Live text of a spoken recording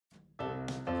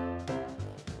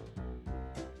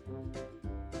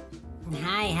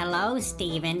Hi, hello,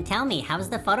 Steven. Tell me, how's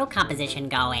the photo composition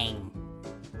going?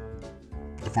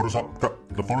 The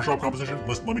Photoshop composition,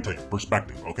 listen, let me tell you,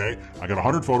 perspective, okay? I got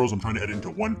 100 photos, I'm trying to edit into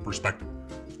one perspective.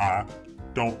 I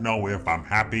don't know if I'm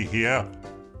happy here.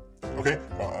 Okay,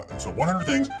 so 100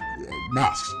 things,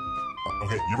 masks.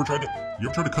 Okay, you ever tried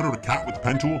to cut out a cat with the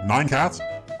pen tool? 9 cats?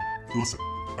 Listen,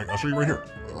 I'll show you right here.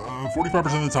 45%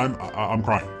 of the time, I'm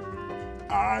crying.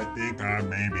 I think I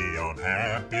may be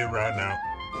unhappy right now.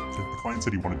 The client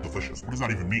said he wanted delicious. What does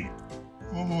that even mean?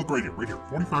 Oh, look right here.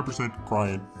 45%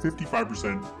 crying,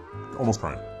 55% almost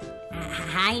crying.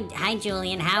 Hi,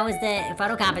 Julian. How is the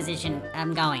photo composition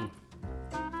going?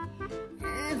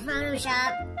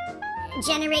 Photoshop.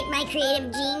 Generate my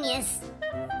creative genius.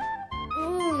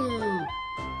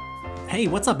 Hey,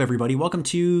 what's up everybody? Welcome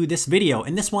to this video.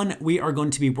 In this one, we are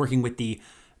going to be working with the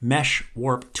Mesh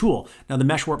Warp tool. Now the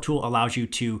Mesh Warp tool allows you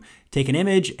to take an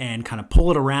image and kind of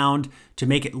pull it around to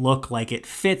make it look like it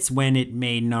fits when it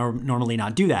may normally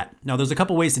not do that. Now there's a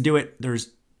couple ways to do it.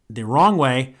 There's the wrong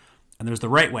way and there's the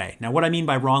right way. Now what I mean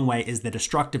by wrong way is the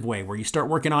destructive way, where you start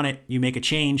working on it, you make a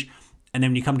change, and then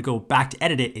when you come to go back to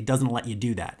edit it, it doesn't let you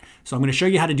do that. So I'm going to show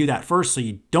you how to do that first so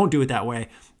you don't do it that way,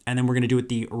 and then we're going to do it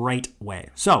the right way.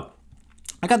 So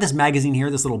I got this magazine here,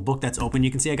 this little book that's open.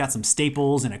 You can see I got some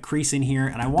staples and a crease in here,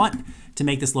 and I want to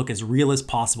make this look as real as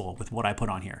possible with what I put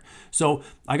on here. So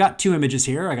I got 2 images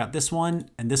here. I got this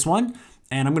one, and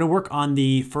I'm gonna work on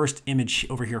the first image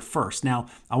over here first. Now,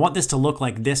 I want this to look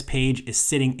like this page is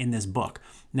sitting in this book.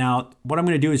 Now, what I'm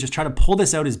gonna do is just try to pull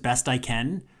this out as best I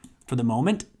can for the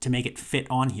moment to make it fit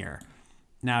on here.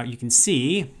 Now, you can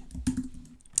see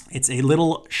it's a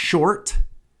little short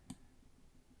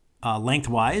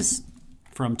lengthwise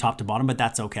from top to bottom, but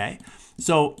that's okay.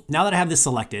 So now that I have this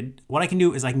selected, what I can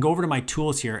do is I can go over to my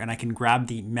tools here and I can grab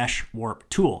the Mesh Warp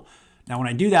tool. Now when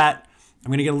I do that, I'm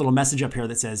gonna get a little message up here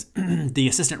that says, the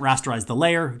assistant rasterized the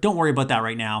layer. Don't worry about that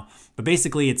right now. But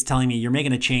basically it's telling me you're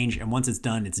making a change, and once it's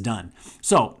done, it's done.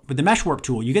 So with the Mesh Warp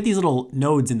tool, you get these little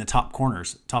nodes in the top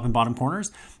corners, top and bottom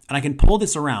corners, and I can pull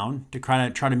this around to try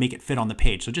to make it fit on the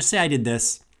page. So just say I did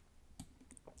this,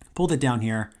 pulled it down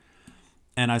here,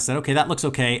 and I said, okay, that looks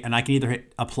okay. And I can either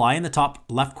hit apply in the top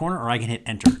left corner or I can hit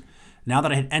enter. Now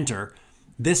that I hit enter,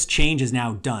 this change is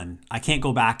now done. I can't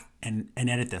go back and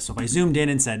edit this. So if I zoomed in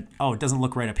and said, oh, it doesn't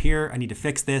look right up here, I need to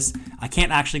fix this, I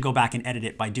can't actually go back and edit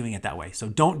it by doing it that way. So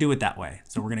don't do it that way.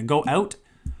 So we're gonna go out,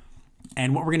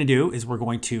 and what we're gonna do is we're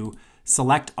going to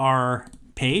select our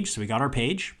page. So we got our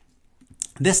page.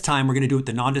 This time we're gonna do it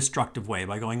the non-destructive way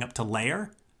by going up to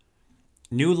Layer,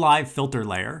 New Live Filter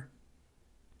Layer,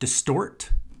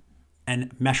 Distort,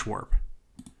 and Mesh Warp.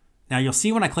 Now you'll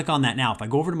see when I click on that now, if I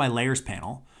go over to my layers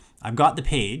panel, I've got the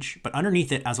page, but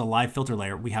underneath it as a live filter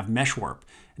layer, we have Mesh Warp.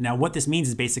 Now what this means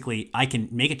is basically I can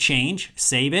make a change,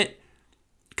 save it,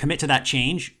 commit to that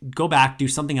change, go back, do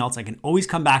something else. I can always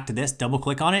come back to this, double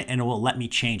click on it, and it will let me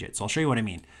change it. So I'll show you what I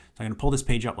mean. So I'm gonna pull this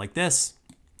page up like this,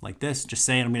 just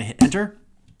say, and I'm gonna hit enter.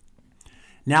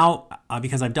 Now,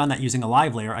 because I've done that using a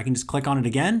live layer, I can just click on it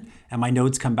again and my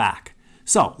nodes come back.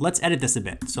 So let's edit this a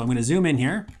bit. So I'm going to zoom in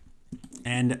here,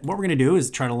 and what we're going to do is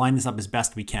try to line this up as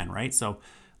best we can, right? So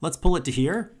let's pull it to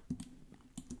here.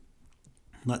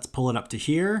 Let's pull it up to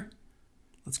here.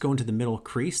 Let's go into the middle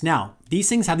crease. Now, these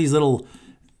things have these little,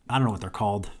 I don't know what they're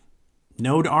called,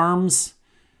 node arms.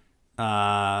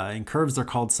 In curves, they're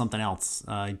called something else.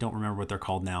 I don't remember what they're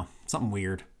called now. Something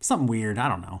weird, I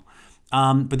don't know.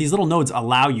 But these little nodes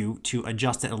allow you to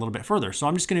adjust it a little bit further. So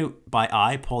I'm just going to, by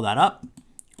eye, pull that up.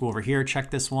 Go over here,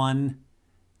 check this one.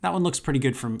 That one looks pretty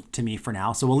good to me for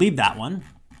now, so we'll leave that one.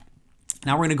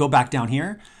 Now we're gonna go back down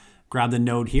here, grab the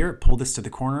node here, pull this to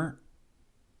the corner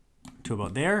to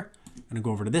about there. I'm gonna go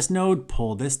over to this node,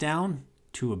 pull this down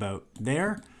to about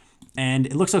there. And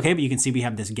it looks okay, but you can see we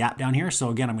have this gap down here. So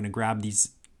again, I'm gonna grab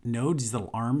these nodes, these little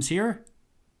arms here,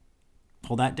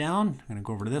 pull that down. I'm gonna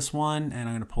go over to this one, and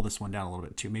I'm gonna pull this one down a little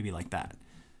bit too, maybe like that.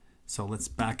 So let's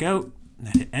back out.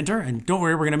 Hit enter, and don't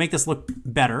worry, we're gonna make this look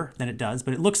better than it does,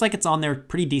 but it looks like it's on there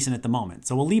pretty decent at the moment.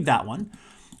 So we'll leave that one.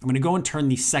 I'm gonna go and turn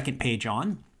the second page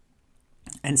on,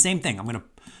 and same thing, I'm gonna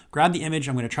grab the image,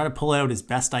 I'm gonna try to pull it out as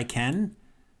best I can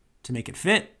to make it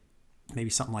fit,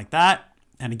 maybe something like that.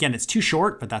 And again, it's too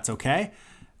short, but that's okay.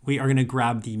 We are gonna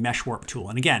grab the Mesh Warp tool,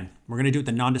 and again, we're gonna do it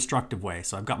the non-destructive way.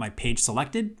 So I've got my page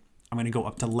selected, I'm gonna go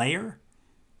up to Layer,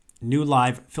 New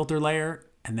Live Filter Layer,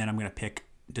 and then I'm gonna pick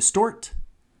Distort,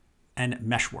 and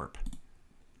Mesh Warp.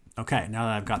 Okay, now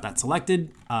that I've got that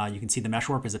selected, you can see the Mesh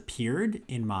Warp has appeared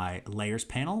in my layers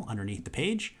panel underneath the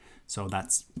page. So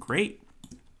that's great.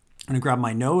 I'm gonna grab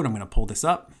my node, I'm gonna pull this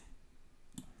up,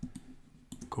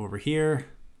 go over here,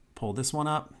 pull this one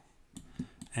up,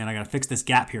 And I got to fix this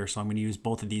gap here. So I'm going to use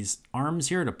both of these arms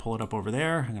here to pull it up over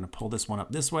there. I'm going to pull this one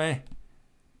up this way.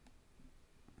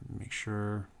 Make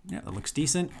sure, yeah, that looks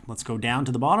decent. Let's go down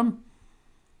to the bottom.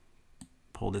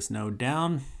 Pull this node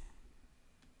down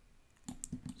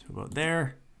to about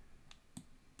there.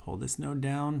 Pull this node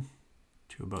down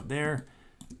to about there.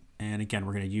 And again,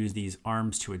 we're going to use these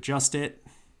arms to adjust it.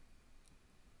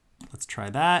 Let's try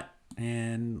that.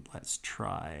 And let's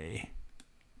try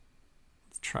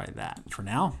that for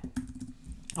now.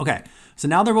 Okay, so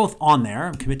now they're both on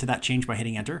there. Commit to that change by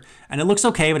hitting enter. And it looks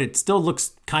okay, but it still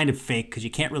looks kind of fake because you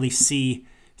can't really see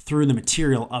through the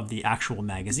material of the actual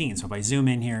magazine. So if I zoom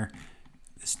in here,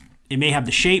 it may have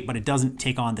the shape, but it doesn't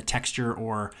take on the texture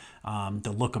or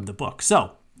the look of the book.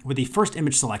 So with the first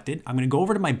image selected, I'm going to go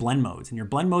over to my blend modes. And your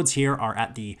blend modes here are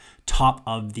at the top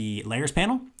of the layers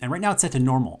panel. And right now it's set to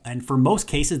normal. And for most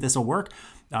cases, this will work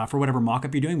for whatever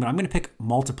mockup you're doing, but I'm going to pick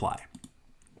multiply.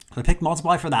 So I picked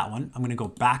multiply for that one. I'm going to go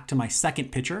back to my second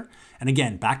picture. And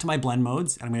again, back to my blend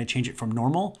modes. And I'm going to change it from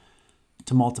normal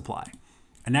to multiply.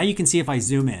 And now you can see if I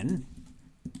zoom in,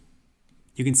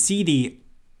 you can see the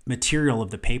material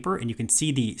of the paper and you can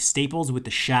see the staples with the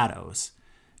shadows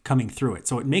coming through it.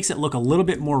 So it makes it look a little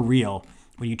bit more real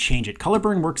when you change it. Color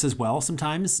burn works as well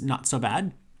sometimes, not so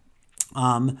bad.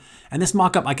 And this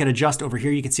mockup I could adjust over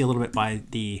here. You can see a little bit by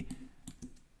the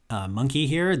monkey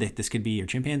here. This could be your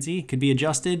chimpanzee, could be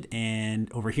adjusted,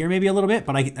 and over here maybe a little bit.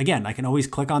 But again, I can always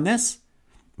click on this.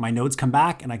 My nodes come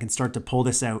back and I can start to pull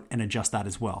this out and adjust that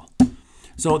as well.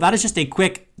 So that is just a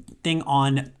quick thing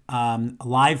on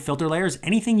live filter layers.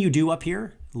 Anything you do up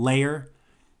here, layer,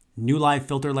 new live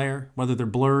filter layer, whether they're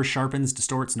blur, sharpens,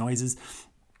 distorts, noises,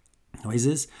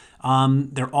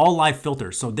 they're all live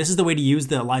filters. So this is the way to use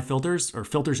the live filters or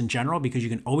filters in general, because you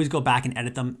can always go back and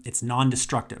edit them. It's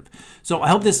non-destructive. So I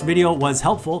hope this video was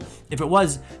helpful. If it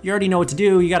was, you already know what to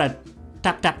do. You gotta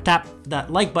tap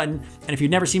that like button. And if you've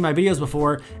never seen my videos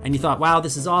before and you thought, wow,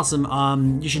 this is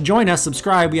awesome, you should join us,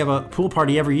 subscribe. We have a pool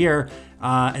party every year.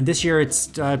 And this year it's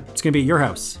gonna be at your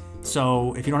house.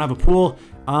 So if you don't have a pool,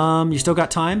 you still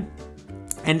got time.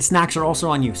 And snacks are also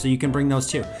on you, so you can bring those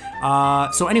too.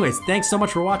 So anyways, thanks so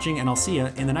much for watching, and I'll see you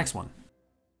in the next one.